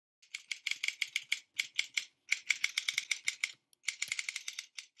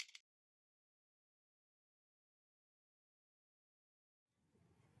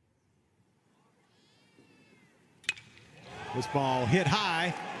This ball hit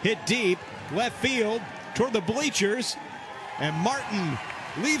high, hit deep, left field, toward the bleachers, and Martin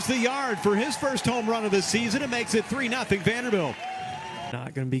leaves the yard for his first home run of the season. It makes it 3-0 Vanderbilt.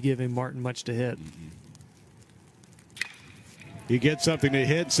 Not going to be giving Martin much to hit. He gets something to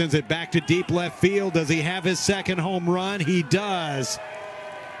hit, sends it back to deep left field. Does he have his second home run? He does.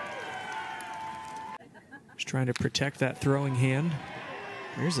 Just trying to protect that throwing hand.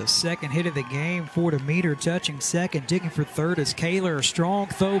 Here's a second hit of the game for Demeter, touching second, digging for third is Kaler. A strong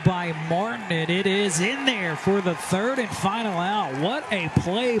throw by Martin, and it is in there for the third and final out. What a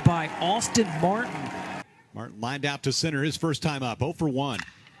play by Austin Martin. Martin lined out to center his first time up, 0 for 1.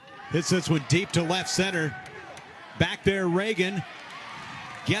 Hits this one deep to left center. Back there, Reagan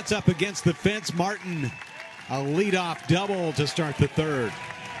gets up against the fence. Martin, a leadoff double to start the third.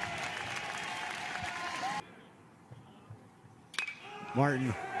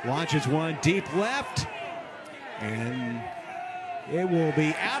 Martin launches one deep left, and it will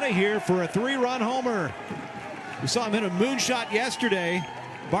be out of here for a 3-run homer. We saw him hit a moonshot yesterday.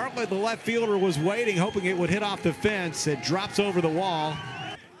 Bartlett, the left fielder, was waiting, hoping it would hit off the fence. It drops over the wall.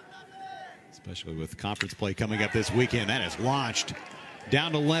 Especially with conference play coming up this weekend. That is launched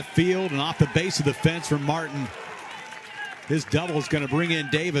down to left field and off the base of the fence for Martin. His double is going to bring in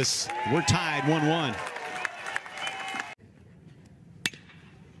Davis. We're tied 1-1.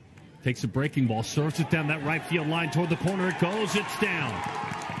 Takes a breaking ball, serves it down that right field line toward the corner. It goes, it's down.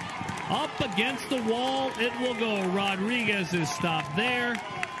 Up against the wall, it will go. Rodriguez is stopped there.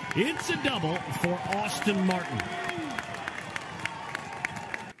 It's a double for Austin Martin.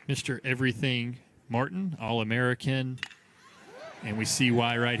 Mr. Everything Martin, All-American, and we see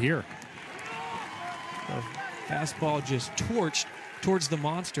why right here. The fastball just torched towards the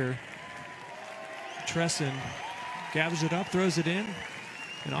monster. Tresson gathers it up, throws it in,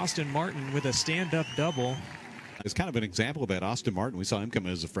 and Austin Martin with a stand-up double. It's kind of an example of that. Austin Martin, we saw him come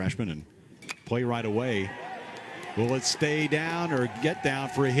in as a freshman and play right away. Will it stay down or get down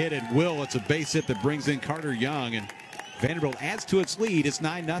for a hit? It will. It's a base hit that brings in Carter Young, and Vanderbilt adds to its lead. It's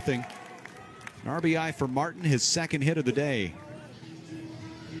 9-0. An RBI for Martin, his second hit of the day.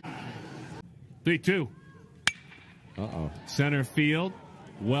 3-2. Uh-oh. Center field,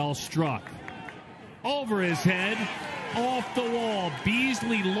 well struck. Over his head, off the wall.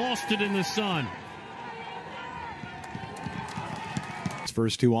 Beasley lost it in the sun.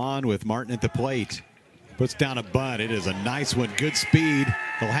 First two on with Martin at the plate. Puts down a bunt. It is a nice one. Good speed.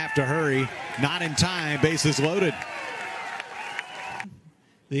 They'll have to hurry. Not in time. Bases loaded.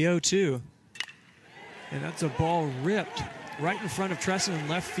 The 0-2. And that's a ball ripped right in front of Tresson in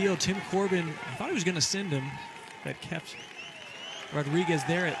left field. Tim Corbin, I thought he was going to send him. That kept Rodriguez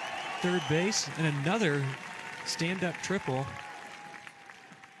there at third base. And another stand-up triple.